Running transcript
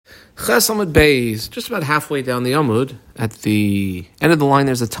Ches Amud Beis, just about halfway down the Amud, at the end of the line,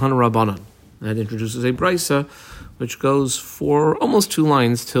 there's a Tana Rabbanan. That introduces a Brisa, which goes for almost 2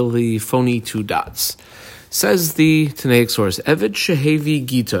 lines till the phony 2 dots. Says the Tanaic source, Eved Shehevi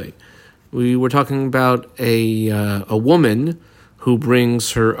Gitoi. We were talking about a woman who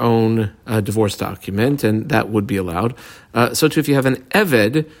brings her own divorce document, and that would be allowed. So too, if you have an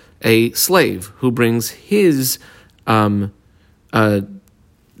Eved, a slave, who brings his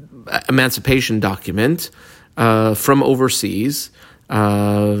emancipation document from overseas,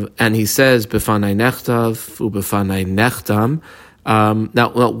 and he says "B'fanai nechtav u'b'fanai nechtam." Now,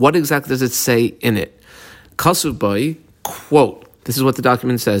 what exactly does it say in it? Kasuv boi, quote. This is what the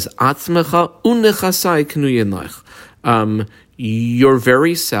document says: "Atzmecha unechasai knuyin lech." Your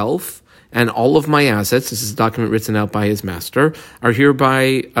very self and all of my assets. This is a document written out by his master, are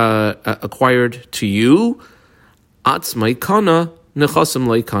hereby acquired to you. Atzmai kana.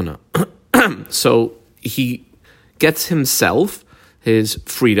 So he gets himself his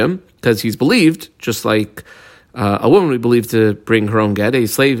freedom because he's believed, just like a woman would be believed to bring her own get, a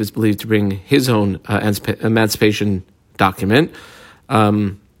slave is believed to bring his own emancipation document.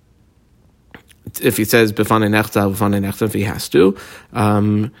 If he says b'fanei nechta, if he has to.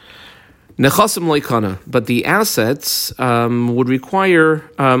 Nechasim loikana, but the assets would require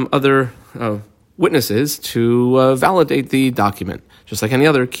other witnesses to validate the document, just like any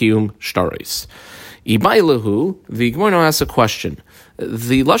other kiyum shtaris. Ibailahu, the Gemara now asks a question.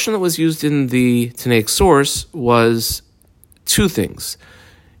 The lashon that was used in the Tanaic source was 2 things: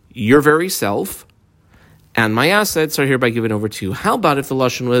 your very self, and my assets are hereby given over to you. How about if the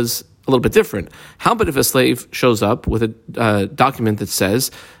lashon was a little bit different? How about if a slave shows up with a document that says,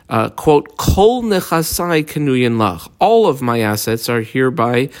 quote, Kol nechasai kenuyin lach, all of my assets are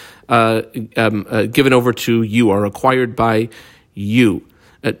hereby given over to you, are acquired by you.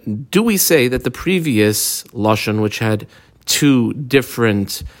 Do we say that the previous lashon, which had 2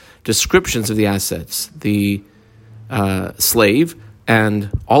 different descriptions of the assets, the slave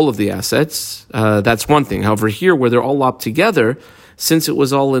and all of the assets, that's one thing. However, here, where they're all lopped together, since it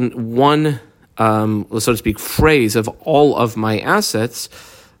was all in one, so to speak, phrase of all of my assets,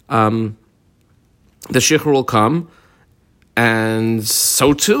 the shikhr will come, and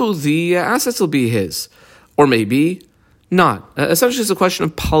so too the assets will be his, or maybe not. Essentially, it's a question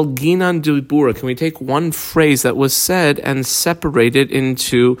of palginan dibura. Can we take one phrase that was said and separate it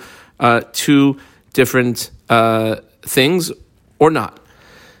into 2 different things, or not?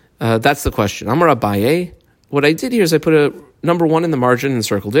 That's the question. Amar Abaye. What I did here is I put a number 1 in the margin and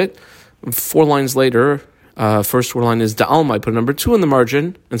circled it. 4 lines later, first word line is da'alma. I put a number 2 in the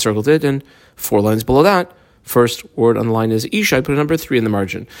margin and circled it, and 4 lines below that, first word on the line is isha. I put a number 3 in the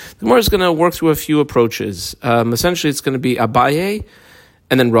margin. The Gemara is going to work through a few approaches. Essentially, it's going to be Abaye,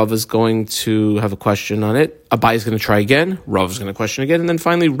 and then Rav is going to have a question on it. Abaye is going to try again. Rav is going to question again, and then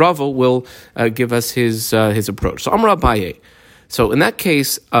finally Rava will give us his approach. So Amar Abaye. So in that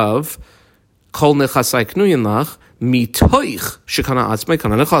case of Kol nechasai knuyin lach, mitoich shekana atzmai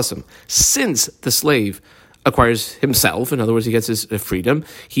kana nechasim. Since the slave acquires himself, in other words, he gets his freedom,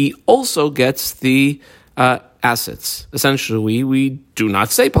 he also gets the assets. Essentially, we do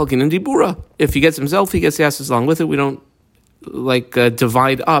not say palkin and dibura. If he gets himself, he gets the assets along with it. We don't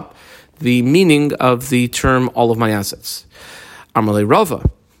divide up the meaning of the term all of my assets. Amalei Rava.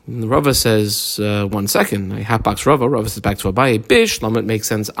 Rava says, 1 second, I hatbox Rava. Rava says back to Abaye, Bish, it makes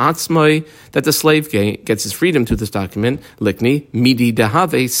sense, Atzmai, that the slave gets his freedom to this document, Likni, Midi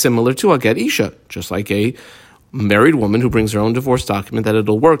Dehave, similar to Aget Isha, just like a married woman who brings her own divorce document, that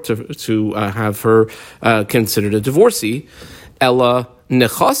it'll work to have her considered a divorcee. Ella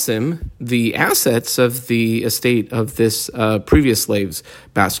Nechasim, the assets of the estate of this previous slave's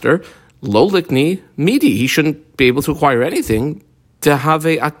master, Lo Likni, Midi, he shouldn't be able to acquire anything.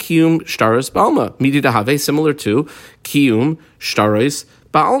 Dehave akiyum shtaros ba'alma. Midi dehave, similar to kiyum shtaros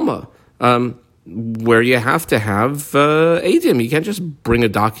ba'alma, where you have to have edim. You can't just bring a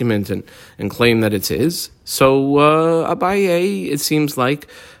document and claim that it's his. So Abaye, it seems like,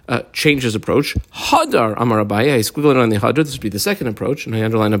 changed his approach. Hadar Amar Abaye, I squiggle it on the Hadar, this would be the second approach, and I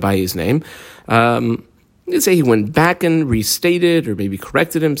underline Abaye's name. You could say he went back and restated or maybe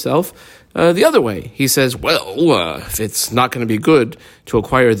corrected himself the other way. He says, well, if it's not going to be good to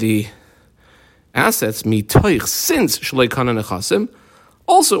acquire the assets, mitoich, since shalei kana nechasim,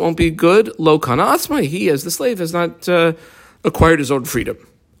 also it won't be good, lo kana atzmai, he as the slave has not acquired his own freedom.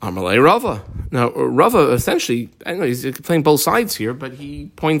 Amalei Rava. Now, Rava, essentially, I know he's playing both sides here, but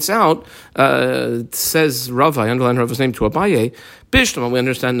he points out, says Rava, I underline Rava's name to Abaye, Bishlam, we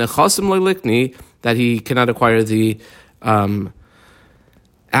understand nechasim lo likni, that he cannot acquire the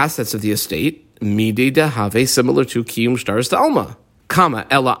assets of the estate, midi dehave, similar to kiyum shtaris d'alma. Kama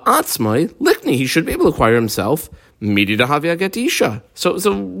ela atzmai likni, he should be able to acquire himself midi dehave aget isha. So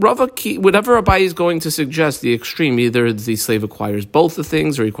Rava, whatever Abai is going to suggest, the extreme, either the slave acquires both the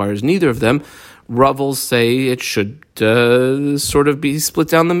things or requires neither of them, Rav will say it should sort of be split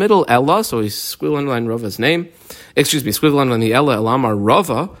down the middle. Ella, so he's squiggle underline Rava's name. Squiggle underline the Ella, Elamar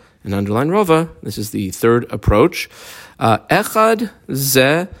Rava, and underline Rava. This is the third approach. Echad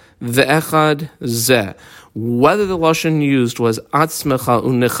ze ve'echad ze. Whether the lashon used was atzmecha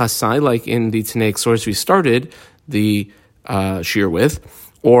unechasai, like in the Tanaic source we started the shir with,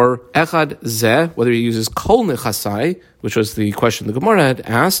 or echad ze, whether he uses kol nechasai, which was the question the Gemara had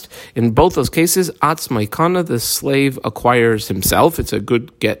asked. In both those cases, atzmaikana, the slave acquires himself. It's a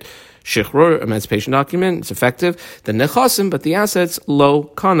good get shichrur, emancipation document. It's effective. The nechasim, but the assets, lo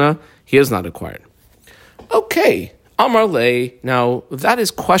kana, he has not acquired. Okay. Amar Le, now that is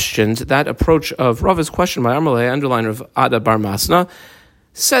questioned, that approach of Rava's question by Amar Le, underline of Ada Bar Masna,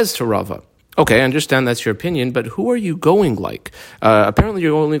 says to Rava, okay, I understand that's your opinion, but who are you going like? Apparently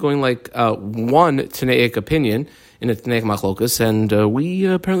you're only going like one Tanaic opinion in a Tanaic Machlokas, and we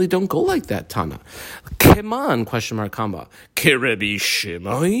apparently don't go like that, Tana. Keman, question mark, Kamba. Kerebi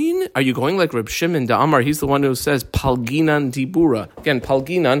Shimon? Are you going like Reb Shimon da Amar? He's the one who says Palginan Dibura. Again,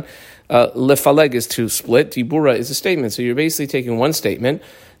 Palginan, lefaleg is to split, Dibura is a statement. So you're basically taking one statement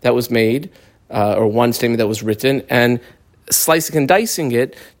that was made, or one statement that was written, and slicing and dicing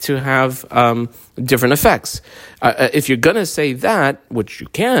it to have different effects. If you're going to say that, which you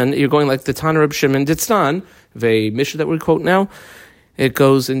can, you're going like the Tana Reb Shimon Ditznan, the Mishnah that we quote now. It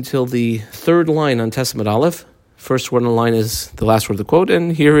goes until the third line on Testament Aleph. First word on the line is the last word of the quote,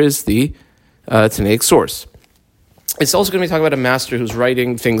 and here is the Tanaic source. It's also going to be talking about a master who's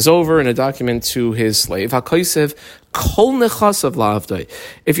writing things over in a document to his slave. HaKoisev kol nechasav la'avdai.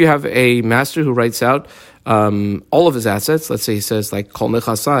 If you have a master who writes out all of his assets, let's say he says like kol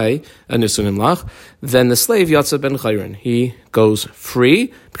nechasai nisunim lach, then the slave yatsa ben chayrin, he goes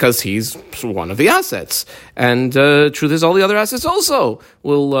free because he's one of the assets. And truth is, all the other assets also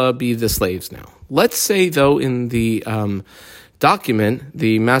will be the slaves now. Let's say though in the document,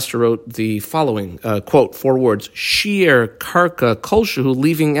 the master wrote the following, quote, 4 words, Shir Karka Kolshahu,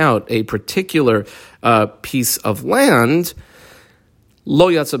 leaving out a particular piece of land, Lo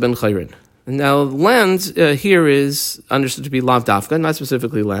Yatsa Ben Chayrin. Now, land here is understood to be Lav Dafka, not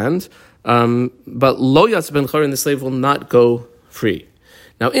specifically land, but Lo Yatsa Ben Chayrin, the slave will not go free.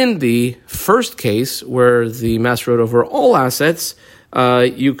 Now, in the first case, where the master wrote over all assets,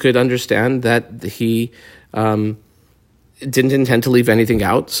 you could understand that he didn't intend to leave anything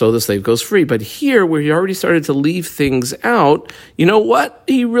out, so the slave goes free. But here, where he already started to leave things out, you know what?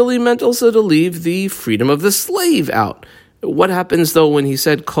 He really meant also to leave the freedom of the slave out. What happens, though, when he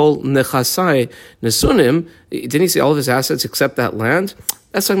said, Kol nechasai nesunim, didn't he say all of his assets except that land?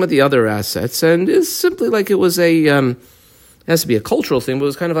 That's talking about the other assets, and it's simply like it was it has to be a cultural thing, but it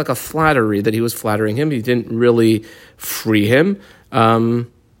was kind of like a flattery that he was flattering him. He didn't really free him.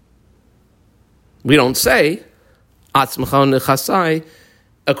 We don't say Atzmacha nechasai,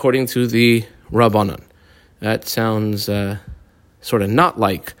 according to the Rabbanan. That sounds sort of not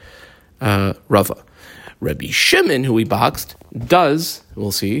like Rava. Rabbi Shimon, who we boxed, does,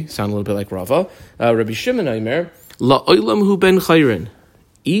 we'll see, sound a little bit like Rava. Rabbi Shimon, Aimer, la'olam hu ben chayrin.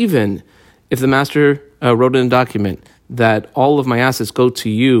 Even if the master wrote in a document that all of my assets go to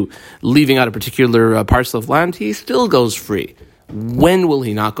you, leaving out a particular parcel of land, he still goes free. When will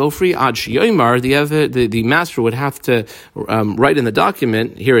he not go free? Ad sheyoymar, the master would have to write in the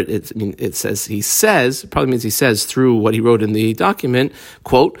document. Here it says he says, probably means he says through what he wrote in the document,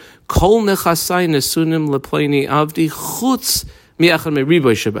 quote, Kol nechasai nesunim lepleni avdi chutz mi'achad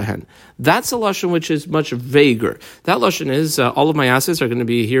me'riboy shebahen. That's a lashon which is much vaguer. That lashon is all of my assets are going to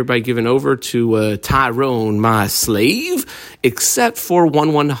be hereby given over to Tyrone, my slave, except for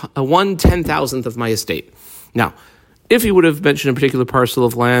one 10,000th of my estate. Now, if he would have mentioned a particular parcel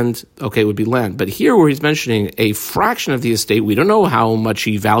of land, okay, it would be land. But here where he's mentioning a fraction of the estate, we don't know how much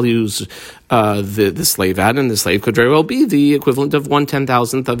he values the slave at, and the slave could very well be the equivalent of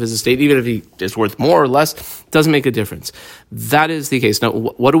 1/10,000th of his estate, even if he is worth more or less, doesn't make a difference. That is the case. Now,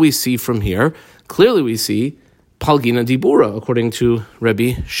 what do we see from here? Clearly we see Palgina Dibura, according to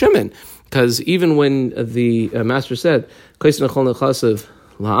Rabbi Shimon. Because even when the master said,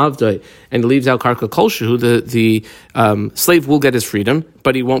 and leaves out karka kolshu, the slave will get his freedom,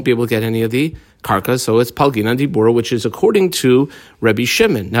 but he won't be able to get any of the karka, so it's palgina dibura, which is according to Rabbi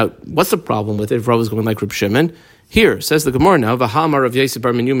Shimon. Now, what's the problem with it if Rav is going like Rabbi Shimon? Here, says the Gemara now, V'ha'amar Rav Yosef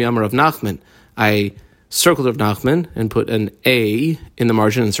bar Minyumi amar Rav Nachman, I circled Rav Nachman and put an A in the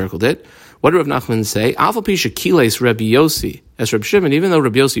margin and circled it. What did Rav Nachman say? Afal pi shekiles Rabbi Yossi as Reb Shimon. Even though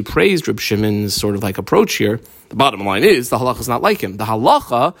Rabbi Yossi praised Reb Shimon's sort of like approach here, the bottom line is the halacha is not like him. The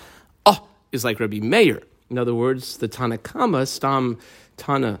halacha is like Rabbi Meir. In other words, the Tanakama, Stam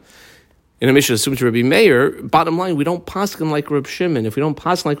Tana, in a Mishnah assumed to Rabbi Meir, bottom line, we don't paskin like Reb Shimon. If we don't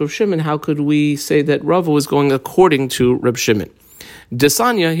paskin like Reb Shimon, how could we say that Rava was going according to Reb Shimon?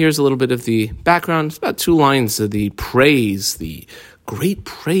 Desanya, here's a little bit of the background. It's about 2 lines of the praise, the great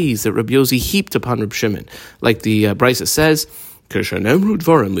praise that Rabbi Yossi heaped upon Reb Shimon. Like the Brisa says, when Rabbi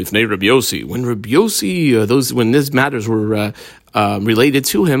Yossi, when these matters were related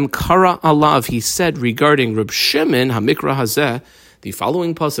to him, Kara Alav, he said regarding Reb Shimon, Hamikra Hazeh, the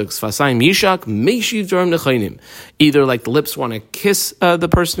following pasuk, Sfasayim Yishak, Meishiv Dvarim Nechainim. Either like the lips want to kiss the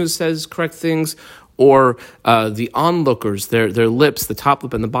person who says correct things, or the onlookers, their lips, the top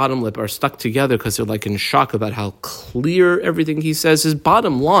lip and the bottom lip, are stuck together because they're like in shock about how clear everything he says. His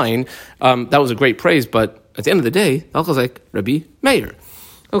bottom line, that was a great praise, but at the end of the day, the halacha is like Rabbi Meir.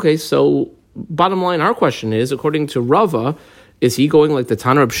 Okay, so bottom line, our question is, according to Rava, is he going like the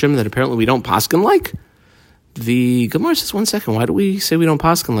Tana Reb Shimon that apparently we don't paskin like? The Gemara says, 1 second, why do we say we don't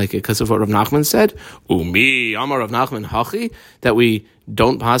paskin like it? Because of what Rav Nachman said? Umi, Amar Rav Nachman Hachi, that we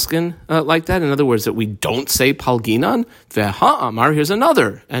don't paskin like that. In other words, that we don't say palginan. Veha Amar, here's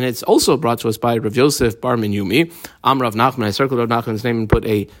another. And it's also brought to us by Rav Yosef Bar Minyumi. Amar Rav Nachman, I circled Rav Nachman's name and put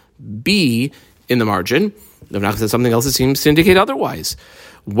a B in the margin. Rav Nachman said something else that seems to indicate otherwise.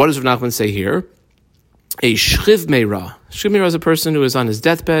 What does Rav Nachman say here? A shchiv meira. Shchiv meira is a person who is on his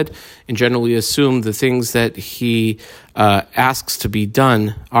deathbed and generally assume the things that he asks to be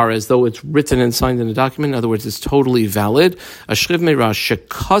done are as though it's written and signed in a document. In other words, it's totally valid. A shchiv meira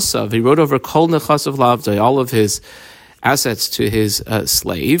shekasav. He wrote over kol nechasav lavdai, all of his assets to his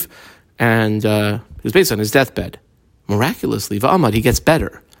slave, and it was based on his deathbed. Miraculously, va'amad, he gets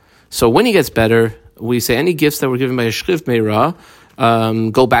better. So when he gets better, we say any gifts that were given by a shchiv meira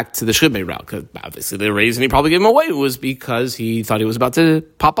go back to the shchiv meira, because obviously the reason he probably gave him away was because he thought he was about to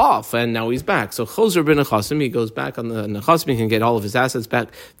pop off, and now he's back. So choser b'nechasim, he goes back on the nechasim, he can get all of his assets back.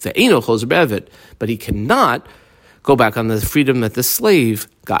 Ve'eno choser be'evet, but he cannot go back on the freedom that the slave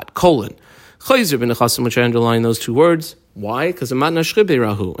got. Choser b'nechasim, which I underline those 2 words. Why? Because a matna shchiv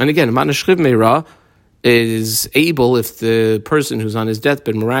meirahu. And again, a matna shchiv meira is able, if the person who's on his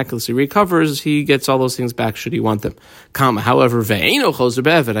deathbed miraculously recovers, he gets all those things back should he want them. However, ve'eno choser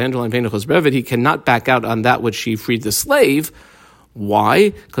be'evet, I underline ve'eno choser be'evet, he cannot back out on that which he freed the slave. Why?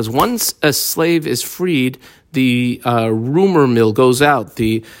 Because once a slave is freed, the rumor mill goes out.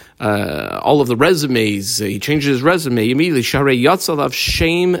 The all of the resumes, he changes his resume immediately. Sharei yatzalav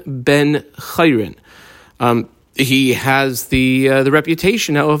shem ben chayrin. He has the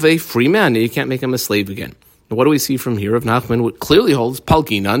reputation now of a free man. You can't make him a slave again. What do we see from here? Rav Nachman clearly holds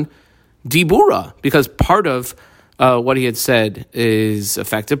palginan dibura, because part of what he had said is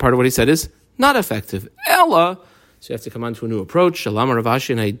effective, part of what he said is not effective. Ella, so you have to come on to a new approach. Shalama Rav Ashi,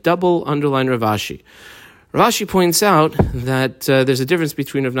 and I double underline Rav Ashi. Rav Ashi points out that there's a difference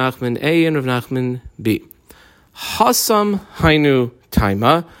between Rav Nachman A and Rav Nachman B. Hasam hainu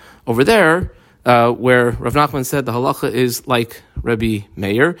taima, over there, where Rav Nachman said the halacha is like Rabbi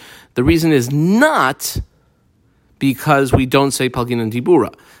Meir, the reason is not because we don't say palgin and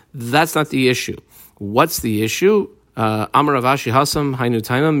dibura. That's not the issue. What's the issue? Amar Rav Ashi hasam hainu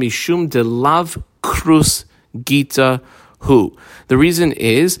taima mishum de lav krus gita hu. The reason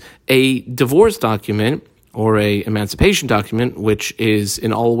is a divorce document or a emancipation document, which is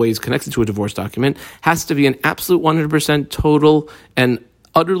in all ways connected to a divorce document, has to be an absolute 100% total and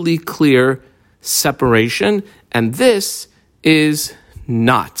utterly clear separation, and this is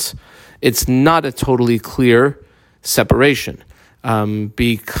not. It's not a totally clear separation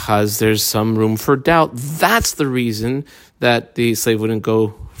because there's some room for doubt. That's the reason that the slave wouldn't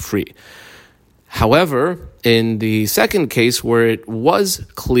go free. However, in the second case where it was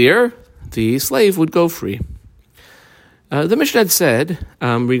clear, the slave would go free. The Mishnah had said,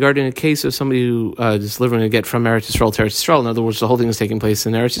 regarding a case of somebody who is delivering a get from Eretz Yisrael to Eretz Yisrael, in other words, the whole thing is taking place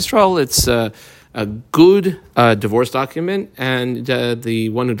in Eretz Yisrael, it's a good divorce document, and the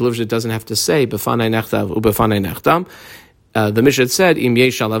one who delivers it doesn't have to say, Befanai nechtav ubefanai nechtam. The Mishnah had said, Im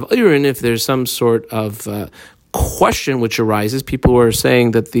yesh alav ayrin, if there's some sort of question which arises, people who are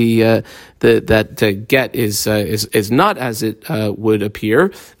saying that that get is not as it would appear.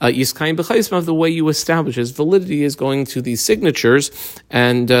 Yiskayim b'chaisma, of the way you establish its validity is going to these signatures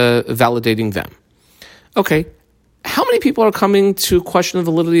and validating them. Okay, how many people are coming to question the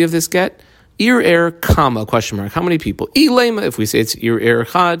validity of this get? Ir kama, question mark. How many people? Ilema, if we say it's ir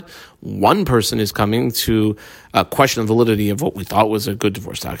chad, one person is coming to question the validity of what we thought was a good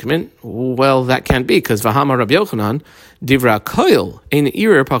divorce document. Well, that can't be, because Vahama Rabbi Yochanan, divra koil, ein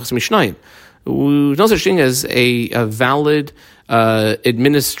ir pachas mishnayim. No such thing as a valid,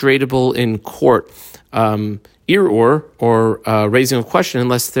 administratable in court, or raising of question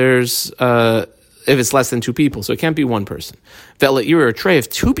unless there's, if it's less than two people, so it can't be one person. Vela ir or trey, if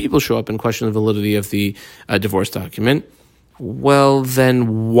two people show up and question the validity of the divorce document, well,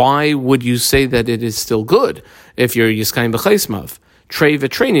 then why would you say that it is still good if you're yiskayim b'chaismav? Trey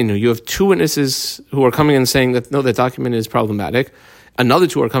v'treininu, you have two witnesses who are coming and saying that, no, that document is problematic. Another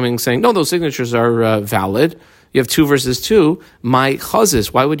two are coming saying, no, those signatures are valid. You have 2 versus 2. My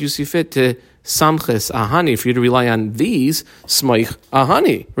chazis, why would you see fit to samches ahani, for you to rely on these, smoich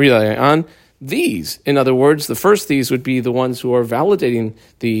ahani, rely on these? In other words, the first these would be the ones who are validating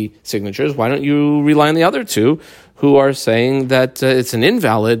the signatures. Why don't you rely on the other two who are saying that it's an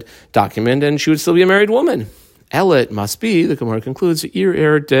invalid document and she would still be a married woman? Ella, it must be, the Gemara concludes,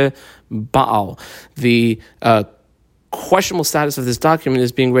 ir de Baal. The questionable status of this document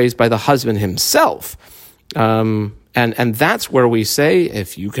is being raised by the husband himself. And that's where we say,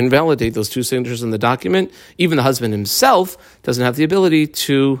 if you can validate those 2 signatures in the document, even the husband himself doesn't have the ability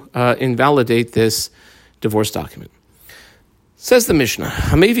to invalidate this divorce document. Says the Mishnah,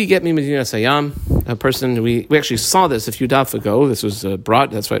 Hamevi get me Medina Sayam, a person, we actually saw this a few daf ago, this was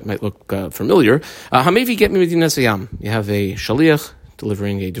brought, that's why it might look familiar. Hamevi get me Medina Sayam, you have a shaliach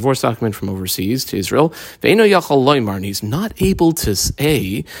delivering a divorce document from overseas to Israel, Ve'eno yachal loymar, and he's not able to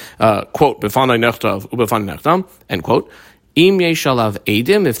say, quote, Befanai nechtav, ubefanai nechtam, end quote, Im yeshalav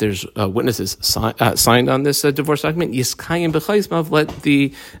edim, if there's witnesses signed on this divorce document, yiskayim b'chaismav, let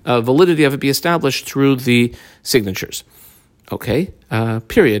the validity of it be established through the signatures. Okay,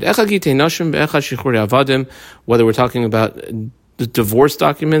 period. Whether we're talking about the divorce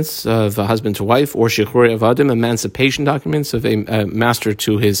documents of a husband to wife, or shichrei avadim, emancipation documents of a master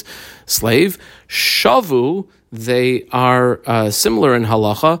to his slave, shavu, they are similar in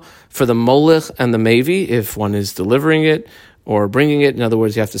halacha for the molich and the mevi, if one is delivering it or bringing it. In other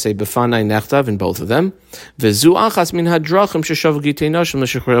words, you have to say befanai nechtav in both of them. This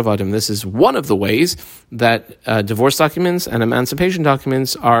is one of the ways that divorce documents and emancipation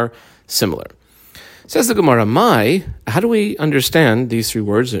documents are similar. Says the Gemara, how do we understand these 3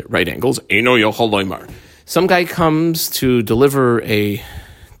 words at right angles? Eino yochal loymar. Some guy comes to deliver a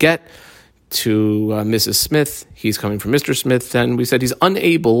get to Mrs. Smith. He's coming from Mr. Smith, and we said he's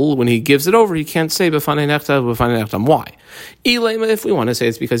unable, when he gives it over, he can't say b'fanei nechtav, b'fanei nechtam. Why? Ilema, if we want to say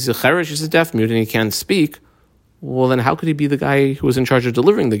it's because he's a cheresh, he's a deaf mute, and he can't speak, well, then how could he be the guy who was in charge of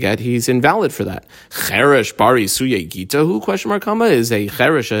delivering the get? He's invalid for that. Cheresh bari suye gita, who, question mark, comma, is a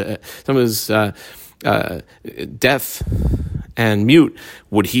cheresh, someone who's deaf and mute.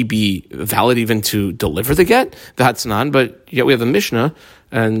 Would he be valid even to deliver the get? That's not, but yet we have a Mishnah,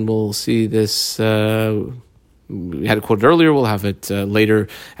 and we'll see this, we had it quoted earlier, we'll have it later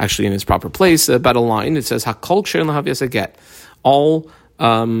actually in its proper place, about a line. It says, Hakol ksherin lahav get. All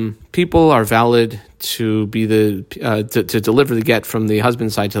people are valid to be to deliver the get from the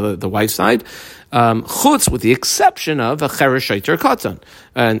husband's side to the wife's side, chutz, with the exception of a cheresh shaiter katan.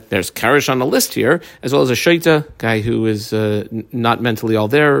 And there's cheresh on the list here, as well as a shaita, guy who is not mentally all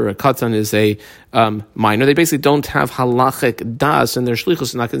there, or a katan is a minor. They basically don't have halachic das, and their shlichus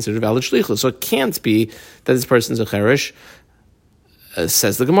is not considered valid shlichus. So it can't be that this person's a cheresh.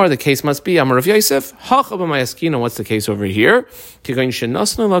 Says the Gemara, the case must be Amar Rav Yosef. What's the case over here?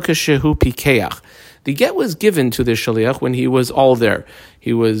 The get was given to the shaliach when he was all there.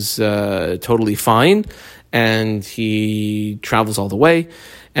 He was totally fine, and he travels all the way,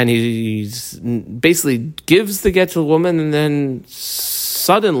 and he basically gives the get to the woman, and then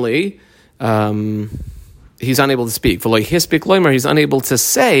suddenly he's unable to speak. He's unable to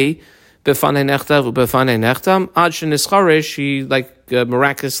say Befanei nechtav ubefanei nechtam ad shenischaresh. He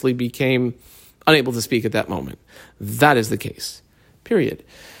miraculously became unable to speak at that moment. That is the case. Period.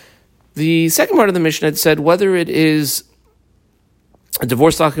 The second part of the Mishnah said whether it is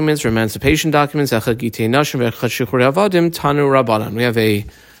divorce documents or emancipation documents. We have a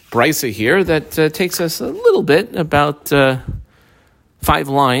brisa here that takes us a little bit, about 5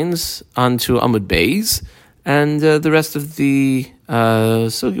 lines onto Amud Beis, and the rest of the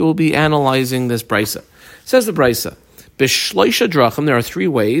sugya will be analyzing this brisa. Says the brisa, B'shloisha drachim, there are 3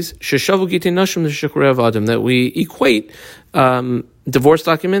 ways that we equate divorce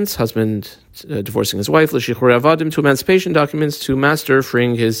documents, husband divorcing his wife, to emancipation documents, to master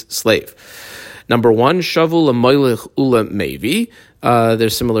freeing his slave. Number one, shavu l'moilech ula mevi. They're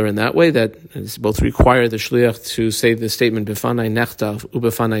similar in that way, that both require the shliach to say the statement befanai nechtav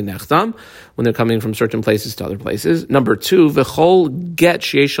ubefanai nechtam when they're coming from certain places to other places. Number two, v'chol get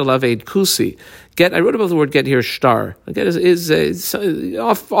sheyesh alav eid kusi. Get, I wrote about the word get here, shtar. Get is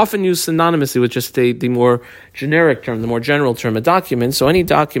often used synonymously with just the more generic term, the more general term, a document. So any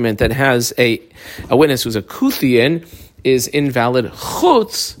document that has a witness who's a Kuthian is invalid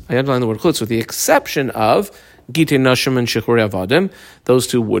chutz. I underline the word chutz with the exception of Gitin Nashim and Shechurei Avadim. Those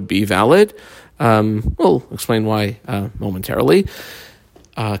two would be valid. We'll explain why momentarily.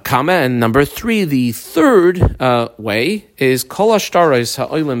 Comma, and number three, the third way is kol hashtaros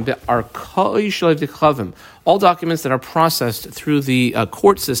ha'olim be'arkai shel chavim. All documents that are processed through the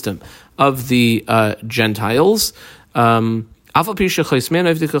court system of the Gentiles. Even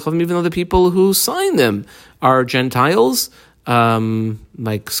though the people who sign them are Gentiles,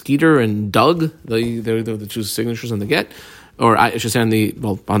 like Skeeter and Doug, they're the two signatures on the get, or I should say on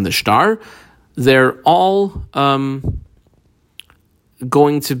the shtar, they're all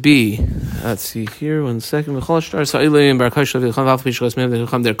going to be, let's see here, 1 second, they're kosher chutz,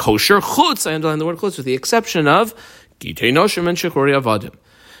 I underline the word chutz, with the exception of Gitei Noshim and Shechurei Avadim,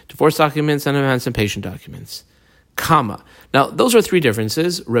 divorce documents and emancipation documents. Comma. Now, those are three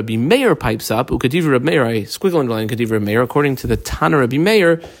differences. Rabbi Meir pipes up, Ukadiv Rabbi Meir, I squiggle underline Ukadiv Rabbi Meir, according to the Tana Rabbi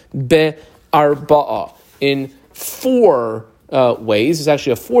Meir, be'arba'a, in four ways. There's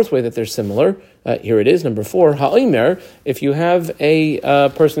actually a fourth way that they're similar. Here it is, number four. Ha'omer, if you have a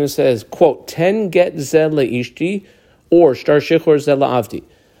person who says, quote, 10 get zeh le'ishti, or shtar shechor zeh la'avdi.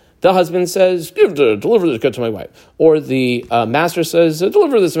 The husband says, deliver this get to my wife. Or the master says,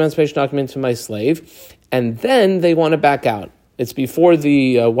 deliver this emancipation document to my slave. And then they want to back out. It's before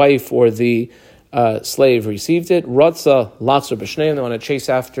the wife or the slave received it. Ratza lachzer b'shneim. They want to chase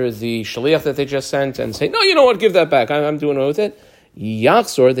after the shaliach that they just sent and say, no, you know what, give that back. I'm doing away with it.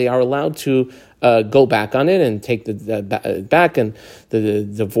 Yachzor, they are allowed to go back on it and take the back, and the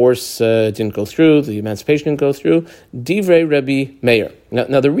divorce didn't go through, the emancipation didn't go through. Divrei Rabbi Meir.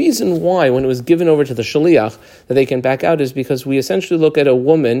 Now, the reason why, when it was given over to the shaliach, that they can back out is because we essentially look at a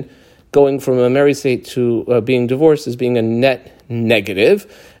woman going from a married state to being divorced as being a net negative,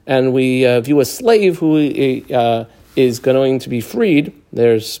 and we view a slave who is going to be freed,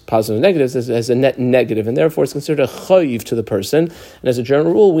 there's positive and negatives, as a net negative, and therefore it's considered a chayiv to the person. And as a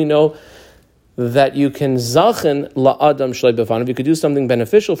general rule, we know that you can zachen la'adam shlei b'fanav. You could do something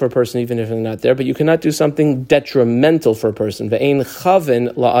beneficial for a person even if they're not there, but you cannot do something detrimental for a person. Ve'ein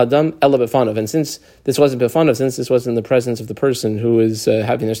chavin la'adam ela b'fanav. And since this wasn't b'fanav, since this was in the presence of the person who is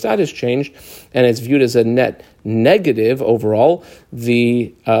having their status changed, and it's viewed as a net negative overall,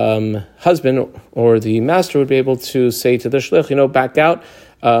 the husband or the master would be able to say to the shlich, back out,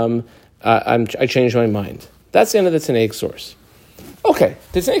 I changed my mind. That's the end of the Tanaic source. Okay,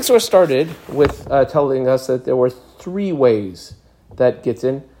 the Tanaic source started with telling us that there were three ways that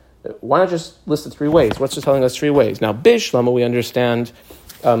Gitin. Why not just list the three ways? What's just telling us three ways? Now, Bishlama, we understand,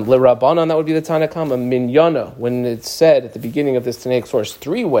 L'Rabbanan, that would be the Tanakama. Minyana, when it said at the beginning of this Tanaic source,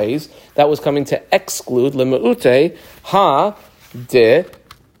 three ways, that was coming to exclude L'Me'ute ha de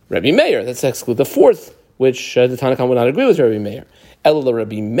Rabbi Meir. That's to exclude the fourth, which the Tanakama would not agree with Rabbi Meir. Ela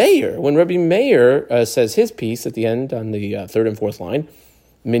Rabbi Meir, when Rabbi Meir says his piece at the end on the third and fourth line,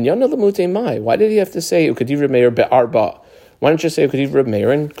 Minyana Lamute Mai. Why did he have to say Ukadiv Rabbi Meir be'arba? Why don't you say Ukadiv Rabbi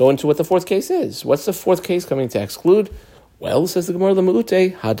Meir and go into what the fourth case is? What's the fourth case coming to exclude? Well, says the Gemara, Lamute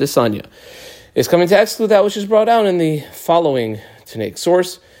Hadesanya. It's coming to exclude that which is brought out in the following Tanaic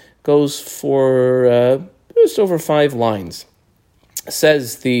source. Goes for just over 5 lines.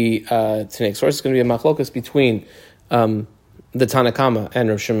 Says the Tanaic source is going to be a machlokas between the Tanakama and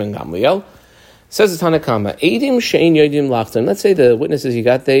Rav Shimon Gamliel. Says the Tanakama, Eidim she'ein yodim lachtan. Let's say the witnesses you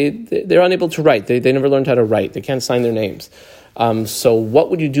got, they're unable to write. They never learned how to write. They can't sign their names. So what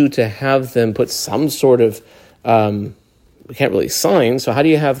would you do to have them put some sort of, we can't really sign, so how do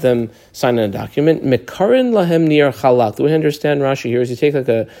you have them sign in a document? Mekarin lahem nir chalak. The way I understand Rashi here is you take like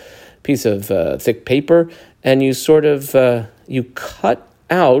a piece of thick paper and you sort of, you cut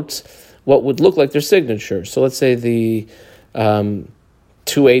out what would look like their signature. So let's say the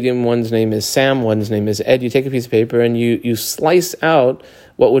two Adim, one's name is Sam, one's name is Ed. You take a piece of paper and you slice out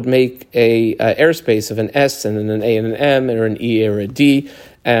what would make a airspace of an S and then an A and an M, or an E or a D,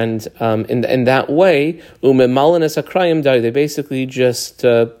 and in that way, they basically just put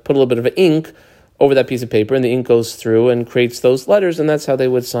a little bit of ink over that piece of paper, and the ink goes through and creates those letters, and that's how they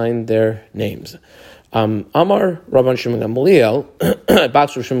would sign their names. Amar Rabban Shimon Gamliel,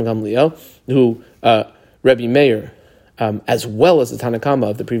 Bach Shimon Gamliel, who Rabbi Meir, as well as the Tanakama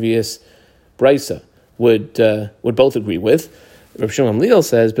of the previous brisa would both agree with. Rav Shimon Gamliel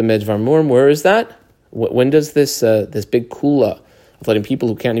says, "B'medvar murm." Where is that? When does this big kula of letting people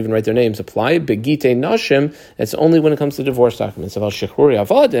who can't even write their names apply? Begite nashim. It's only when it comes to divorce documents. About shechruri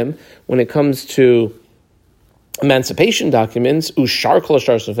avadim, when it comes to emancipation documents, ushar kol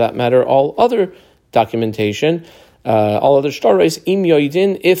shtar, so for that matter, all other documentation, all other shtaros, im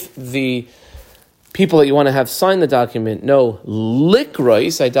yoidin, if the people that you want to have sign the document know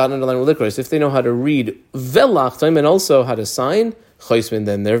likrois, I dot underline with likrois, if they know how to read velachtaim and also how to sign chaismin,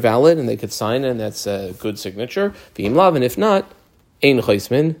 then they're valid and they could sign, and that's a good signature. V'im lav, and if not, ein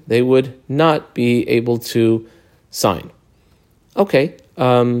chaismin, they would not be able to sign. Okay,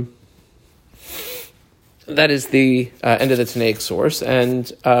 that is the end of the Tanaic source, and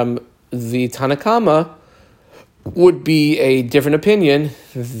the Tanakama would be a different opinion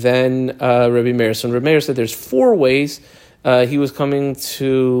than Rabbi Meir. So Rabbi Meir said there's 4 ways he was coming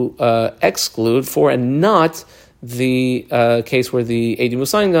to exclude for, and not the case where the Eidim was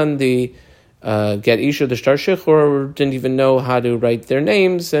signed on the Get Isha, the Shtar Shechor, didn't even know how to write their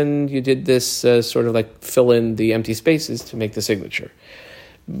names, and you did this sort of like fill in the empty spaces to make the signature.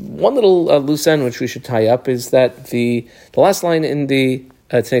 One little loose end which we should tie up is that the last line in the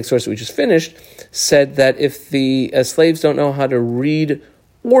Tanaic source that we just finished said that if the slaves don't know how to read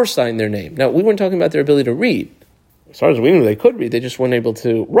or sign their name. Now, we weren't talking about their ability to read. As far as we knew, they could read, they just weren't able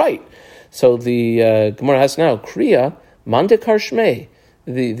to write. So the Gemara has now, Kriya, man dekar shmei,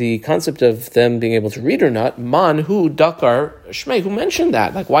 the concept of them being able to read or not, man hu dakar shmei, who mentioned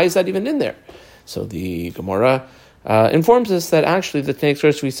that? Like, why is that even in there? So the Gemara informs us that actually the Tanaic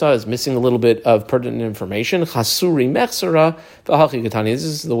source we saw is missing a little bit of pertinent information. Chasuri mechsara v'hachi gatani. This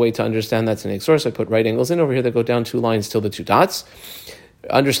is the way to understand that Tanaic source. I put right angles in over here that go down 2 lines till the 2 dots.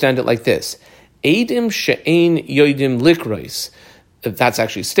 Understand it like this: Eidim she'ein yoidim likrois. That's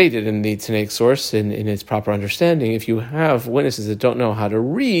actually stated in the Tanaic source in its proper understanding. If you have witnesses that don't know how to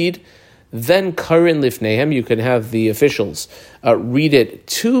read, then karin lifnehem, you can have the officials read it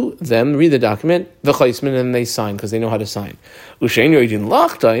to them, read the document, v'chaismin, and they sign because they know how to sign. Ushein yoidin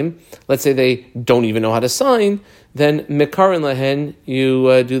lachtaim, let's say they don't even know how to sign, then mekarin lahen,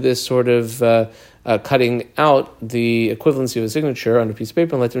 you do this sort of cutting out the equivalency of a signature on a piece of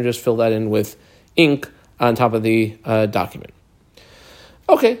paper and let them just fill that in with ink on top of the document.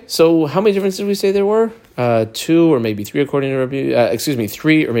 Okay, so how many differences did we say there were? 2 or maybe 3 according to Rabbi,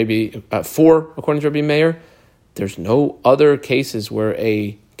 3 or maybe 4 according to Rabbi Meir. There's no other cases where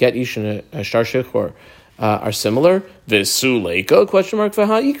a get ish and a shtar shechor are similar. V'suleika, question mark,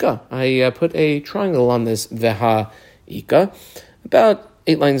 v'ha'ika. I put a triangle on this v'ha'ika. About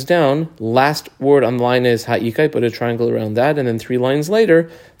 8 lines down, last word on the line is ha'ika. I put a triangle around that, and then 3 lines later,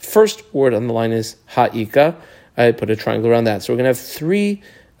 first word on the line is ha'ika. I put a triangle around that. So we're going to have 3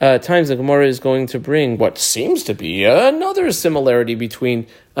 times the Gemara is going to bring what seems to be another similarity between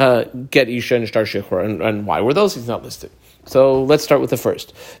Get Isha and Shtar Shechor. And why were those? He's not listed. So let's start with the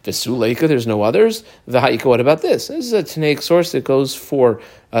first. V'suleika, there's no others. V'ha'ika, what about this? This is a Tanaic source that goes for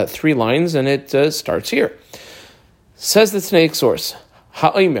 3 lines, and it starts here. Says the Tanaic source,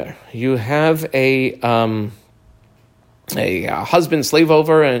 Ha'omer, you have a husband slave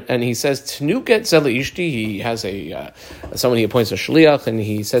over, and he says Tnu get zeli ishti. He has someone he appoints a shliach, and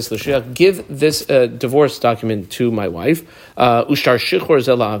he says to the shliach, give this divorce document to my wife, ushtar shichor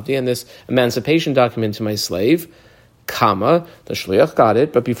zelavdi, and this emancipation document to my slave. Kama, the shliach got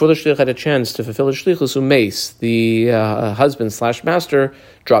it, but before the shliach had a chance to fulfill his shlichus, umeis, the husband/master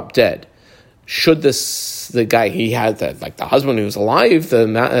dropped dead. Should the guy he had, like the husband who was alive,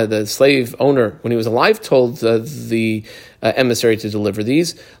 the slave owner when he was alive told the emissary to deliver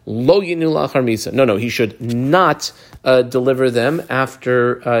these, lo yinu lachar misa. No, he should not deliver them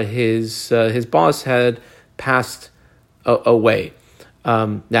after his boss had passed away.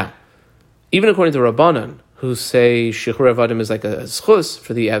 Now, even according to Rabbanan, who say shichur avadim is like a schus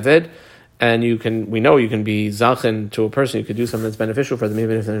for the eved, and we know you can be zachin to a person, you could do something that's beneficial for them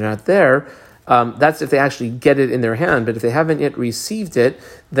even if they're not there. That's if they actually get it in their hand, but if they haven't yet received it,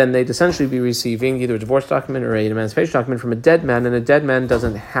 then they'd essentially be receiving either a divorce document or an emancipation document from a dead man, and a dead man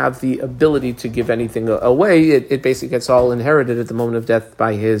doesn't have the ability to give anything away. It basically gets all inherited at the moment of death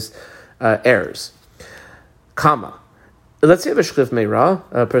by his heirs. Kama. Let's say you have a shchif meira,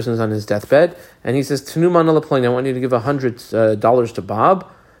 a person is on his deathbed, and he says, Tenu mana leploni, I want you to give $100 to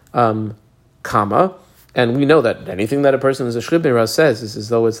Bob, Kama. And we know that anything that a person as a shchif meira says is as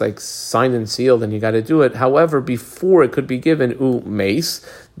though it's like signed and sealed, and you got to do it. However, before it could be given, mace,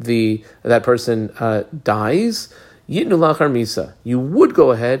 that person dies, yitnu lachar misa. You would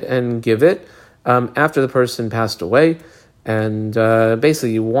go ahead and give it after the person passed away. And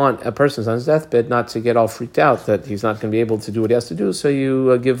basically, you want a person on his deathbed not to get all freaked out that he's not going to be able to do what he has to do, so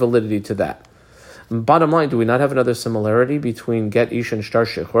you give validity to that. Bottom line, do we not have another similarity between get ish and shtar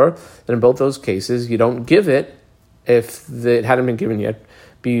shechur? That in both those cases, you don't give it if it hadn't been given yet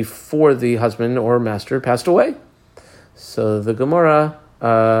before the husband or master passed away. So the Gemara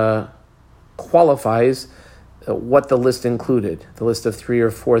qualifies what the list included. The list of 3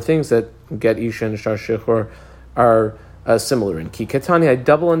 or 4 things that get ish and shtar shechur are similar in Ki Katani. I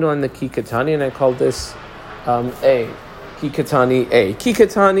double underline the Ki Katani, and I call this A. Ki Katani A. Ki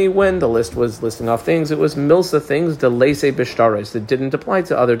Katani, when the list was listing off things, it was milsa things, de leise bishtaris, that didn't apply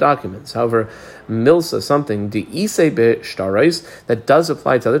to other documents. However, milsa, something, de ise bishtaris, that does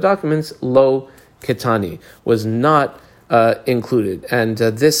apply to other documents, lo Katani, was not included. And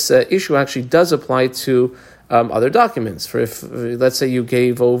this issue actually does apply to other documents. For if, let's say, a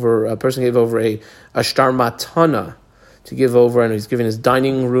person gave over a shtar matana, to give over, and he's giving his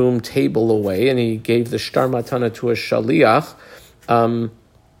dining room table away, and he gave the shtar matana to a shaliach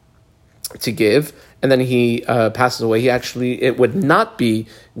to give, and then he passes away. It would not be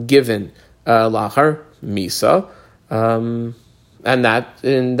given lachar misa, and that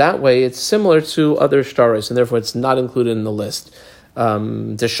in that way it's similar to other shtaros, and therefore it's not included in the list.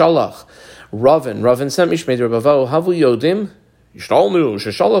 The shalach Ravin sent Mishmei Rabavo Havu Yodim. He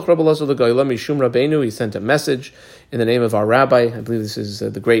sent a message in the name of our rabbi. I believe this is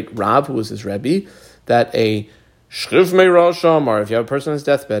the great Rab, who was his Rebbe, that a shriv meira shamar, if you have a person on his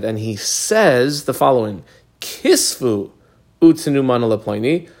deathbed, and he says the following: Kisvu utzenu mana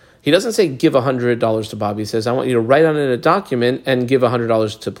leploini. He doesn't say give $100 to Bob. He says, I want you to write on it a document and give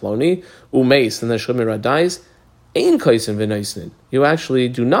 $100 to Ploni. Umeis, and the shriv meira dies. Ein kaisen v'naisnin. You actually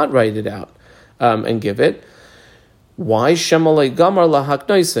do not write it out and give it. Why?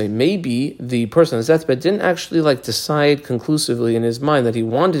 Maybe the person on his deathbed didn't actually decide conclusively in his mind that he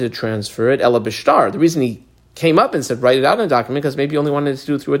wanted to transfer it. Ela bishtar. The reason he came up and said write it out in a document because maybe he only wanted to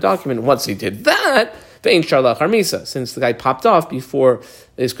do it through a document. Once he did that, since the guy popped off before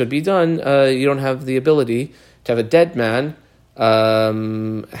this could be done, you don't have the ability to have a dead man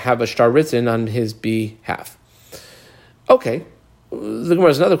have a shtar written on his behalf. Okay, the Gemara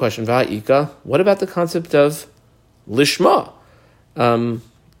has another question. Va'ika. What about the concept of lishma?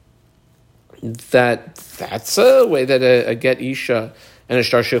 That's a way that a get isha and a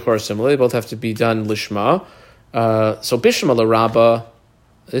shtar shechur are similar. They both have to be done lishma. So bishma l'rabba,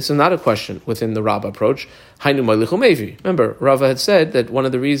 this is not a question within the Rabba approach. Hainu ma'lichu mevi. Remember, Rava had said that one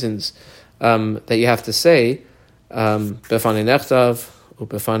of the reasons that you have to say befanei nechtav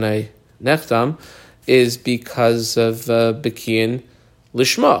ubefanei nechtam is because of bekiyin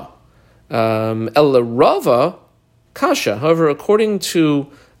lishma. El Rava kasha. However, according to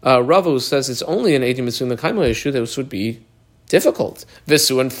Rava, who says it's only an edim mitzvah l'kaimo issue, this would be difficult.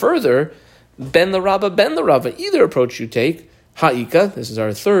 Visu, and further, ben the Rava. Either approach you take, ha'ika. This is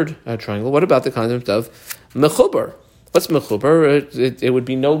our third triangle. What about the concept of mechubar? What's mechubar? It would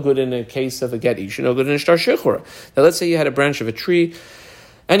be no good in a case of a get isha, no good in a shtar shechur. Now, let's say you had a branch of a tree,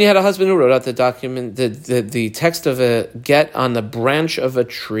 and you had a husband who wrote out the document, the text of a get on the branch of a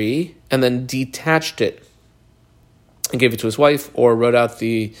tree, and then detached it and gave it to his wife, or wrote out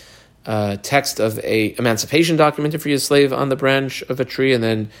the text of a emancipation document to free his slave on the branch of a tree, and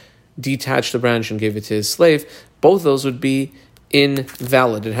then detached the branch and gave it to his slave. Both those would be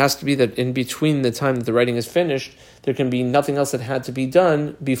invalid. It has to be that in between the time that the writing is finished, there can be nothing else that had to be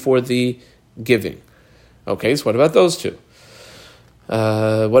done before the giving. Okay, so what about those two?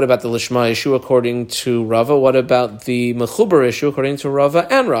 What about the Lishma issue according to Rava? What about the Mechubar issue according to Rava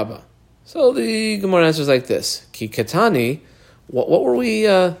and Rava? So the Gemara answers like this. Ki Katani, what were we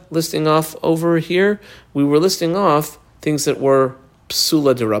listing off over here? We were listing off things that were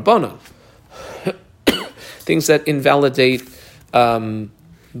Psula de Rabbanan. Things that invalidate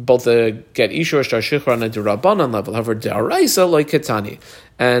both the get isha or shtar shechur on a de Rabbanan level. However, de'araisa like Katani.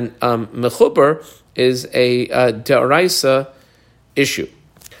 And Mechubar is a de'araisa issue.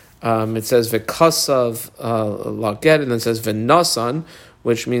 It says v'kasav laget, and then it says v'nasan,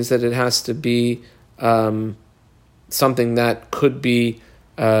 which means that it has to be something that could be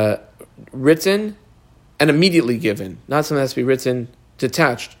written and immediately given, not something that has to be written,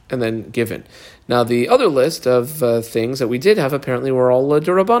 detached, and then given. Now, the other list of things that we did have apparently were all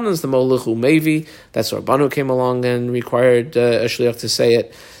derabbanans. The molichu mevi, that's Rabbanu came along and required a shliach to say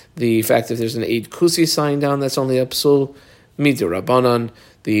it. The fact that there's an Eid Kusi sign down, that's only a psul midirabbanan.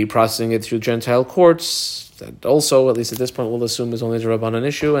 The processing it through Gentile courts, that also, at least at this point, we'll assume is only a Rabbanan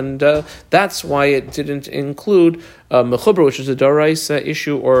issue, and that's why it didn't include Mechubar, which is a Daraisa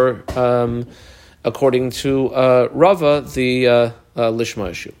issue, or according to Rava, the Lishma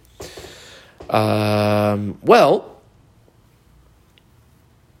issue.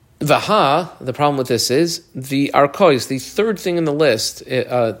 The problem with this is the arkois, the third thing in the list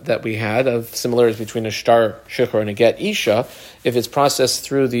that we had of similarities between a shtar shikra and a get isha. If it's processed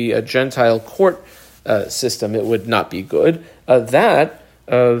through the Gentile court system, it would not be good. That's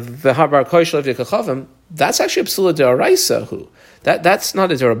actually a psula de'araisa. That's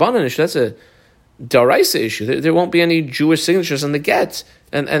not a derabanan issue. That's a daraisa issue. There won't be any Jewish signatures on the get,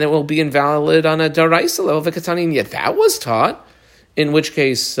 and it will be invalid on a daraisa level of a katani. And yet that was taught. In which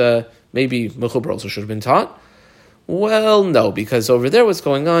case, maybe mechuber also should have been taught. Well, no, because over there what's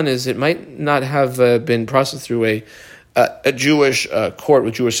going on is it might not have been processed through a Jewish court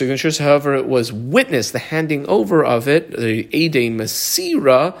with Jewish signatures. However, it was witnessed, the handing over of it, the Eidei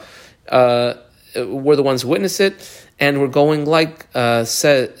Masira, were the ones who witnessed it, and we're going like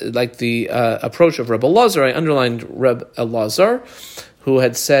the approach of Reb Elazar. I underlined Reb Elazar, who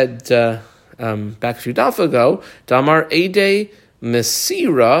had said back a few daf ago, Damar Eidei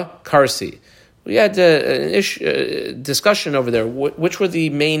Masira Karsi. We had an discussion over there. Which were the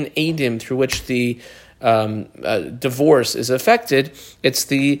main eidim through which the divorce is affected? It's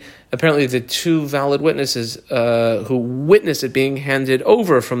apparently the two valid witnesses who witness it being handed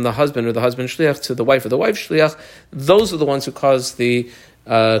over from the husband or the husband shliach to the wife or the wife shliach. Those are the ones who cause the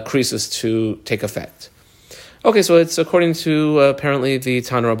krisis to take effect. Okay, so it's according to apparently the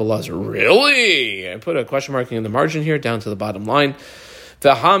Tana Reb Elazar. Really? I put a question mark in the margin here, down to the bottom line.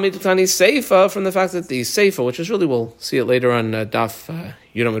 The Hamidutani Seifa, from the fact that the Seifa, which is really, we'll see it later on Daf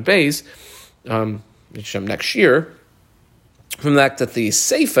Yudam Beis, next year, from the fact that the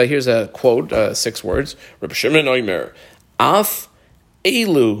Seifa, here's a quote, 6 words, Reb Shimon Oimer, Af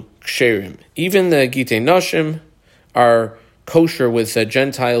Elu Ksherim, even the Gitin Noshim are kosher with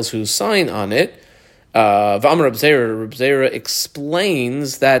Gentiles who sign on it. V'amar Reb Zera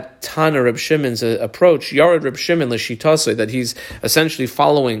explains that Tana Reb Shimon's approach, Yared Reb Shimon l'shitase, that he's essentially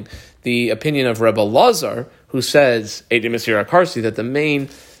following the opinion of Reb Elazar, who says, Eidim Masira Karsi, that the main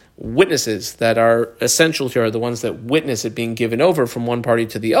witnesses that are essential here are the ones that witness it being given over from one party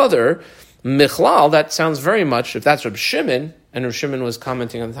to the other. Michlal, that sounds very much, if that's Reb Shimon, and Reb Shimon was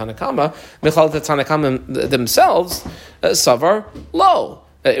commenting on the Tanakama, Michlal, the Tanakama themselves, Savar, lo.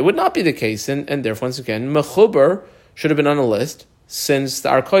 It would not be the case, and therefore, once again, mechuber should have been on a list, since the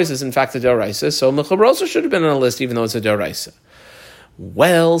arkois is in fact a deoraisa, so mechuber also should have been on a list, even though it's a deoraisa.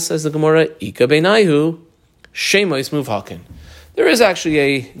 Well, says the Gemara, Ika Beinaihu, Shemois Muvhakin. There is actually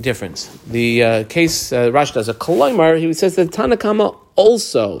a difference. The case, Rashi does a kolaimar, he says that Tanakama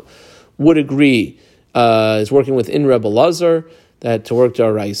also would agree, is working with Reb Elazar, that to work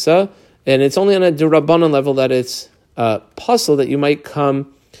deoraisa, and it's only on a derabanan level that it's puzzle that you might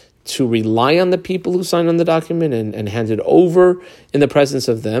come to rely on the people who sign on the document and hand it over in the presence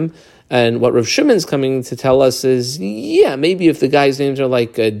of them. And what Rav Shimon's coming to tell us is, yeah, maybe if the guys' names are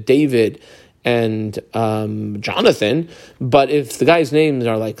like David and Jonathan, but if the guys' names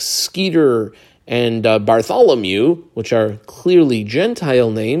are like Skeeter and Bartholomew, which are clearly Gentile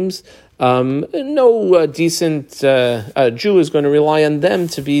names, no decent Jew is going to rely on them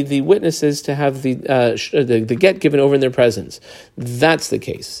to be the witnesses to have the get given over in their presence. That's the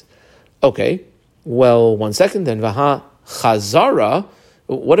case. Okay, well, 1 second then. Vaha chazara.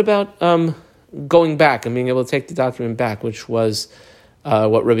 What about going back and being able to take the document back, which was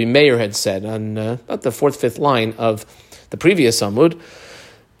what Rabbi Meir had said on about the 4th, 5th line of the previous Amud?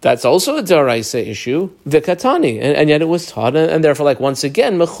 That's also a daraisa issue, the katani, and yet it was taught, and therefore, once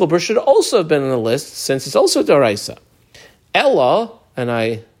again, mechuber should also have been on the list, since it's also daraisa. Ella, and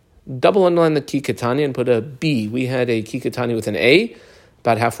I double underline the ki katani and put a B. We had a ki katani with an A,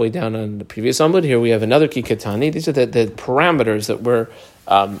 about halfway down on the previous Amud. Here we have another ki katani. These are the parameters that we're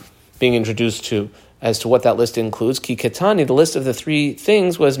being introduced to as to what that list includes. Ki katani, the list of the 3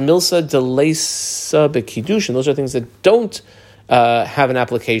 things was milsa delesa bekidushin. Those are things that don't have an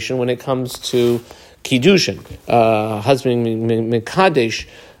application when it comes to kiddushin, husband mekadesh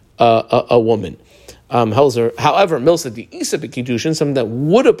a woman. However, milsa di isa kiddushin, something that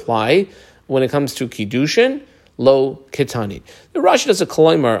would apply when it comes to kiddushin, lo kitani. The Rashi does a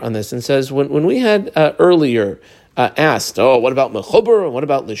kolaimar on this and says when we had earlier asked, what about mechuber and what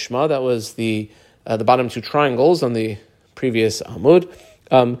about lishma? That was the bottom 2 triangles on the previous Amud.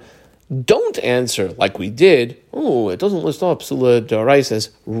 Don't answer like we did, it doesn't list off psula d'oraisas.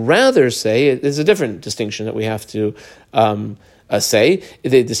 Rather say, there's a different distinction that we have to say.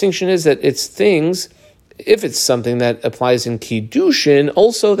 The distinction is that it's things, if it's something that applies in kiddushin,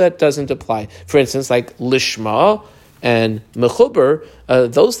 also that doesn't apply. For instance, like lishma, and mechuber,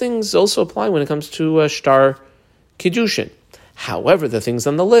 those things also apply when it comes to shtar kiddushin. However, the things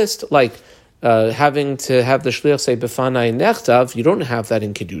on the list, like having to have the shliach say befanai nechtav, you don't have that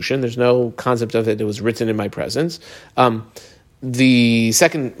in kiddushin. There's no concept of it. It was written in my presence. The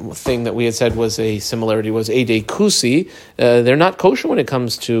second thing that we had said was a similarity was Eidei Kusi. They're not kosher when it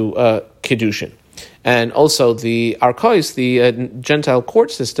comes to kiddushin. And also the Arkais, the Gentile court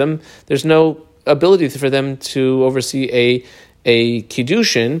system, there's no ability for them to oversee a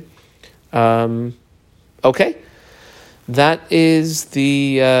kiddushin. Okay. That is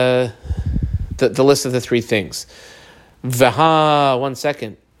the list of the three things. One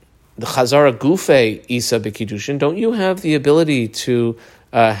second. The Chazara Gufe Isa B'Kiddushin, don't you have the ability to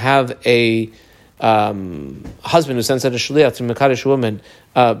have a husband who sends out a shliach to Mekadesh woman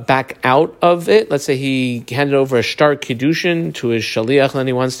back out of it? Let's say he handed over a shtar Kiddushin to his shaliach and then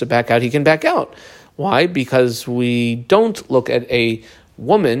he wants to back out. He can back out. Why? Because we don't look at a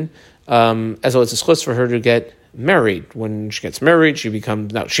woman as though it's a schus for her to get married. When she gets married, she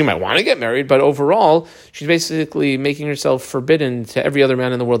might want to get married, but overall, she's basically making herself forbidden to every other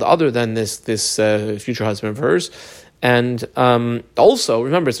man in the world other than this future husband of hers. And also,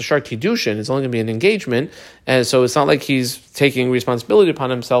 remember, it's a shtar kiddushin. It's only going to be an engagement, and so it's not like he's taking responsibility upon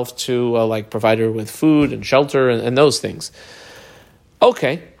himself to provide her with food and shelter and those things.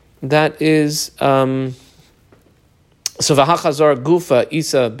 Okay, that is. So v'hachazar gufa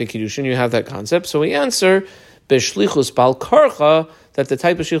isa b'kiddushin, you have that concept. So we answer b'shlichus bal karcha, that the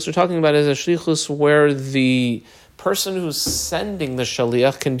type of shlichus we're talking about is a shlichus where the person who's sending the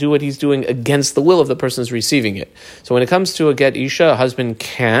shaliach can do what he's doing against the will of the person who's receiving it. So when it comes to a get isha, a husband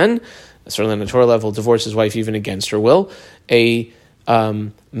can, certainly on a Torah level, divorce his wife even against her will. A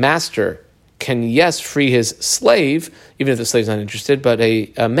master can, yes, free his slave, even if the slave's not interested, but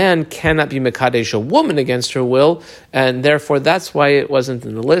a man cannot be mekadesh a woman against her will, and therefore that's why it wasn't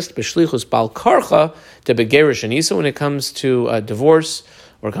in the list. B'shlichus bal karcha de begerish anisa, when it comes to divorce,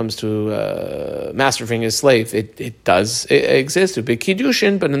 or it comes to master freeing his slave, it does exist, a big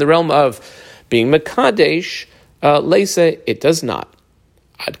kiddushin, but in the realm of being mekadesh, leise, it does not.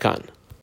 Adkan.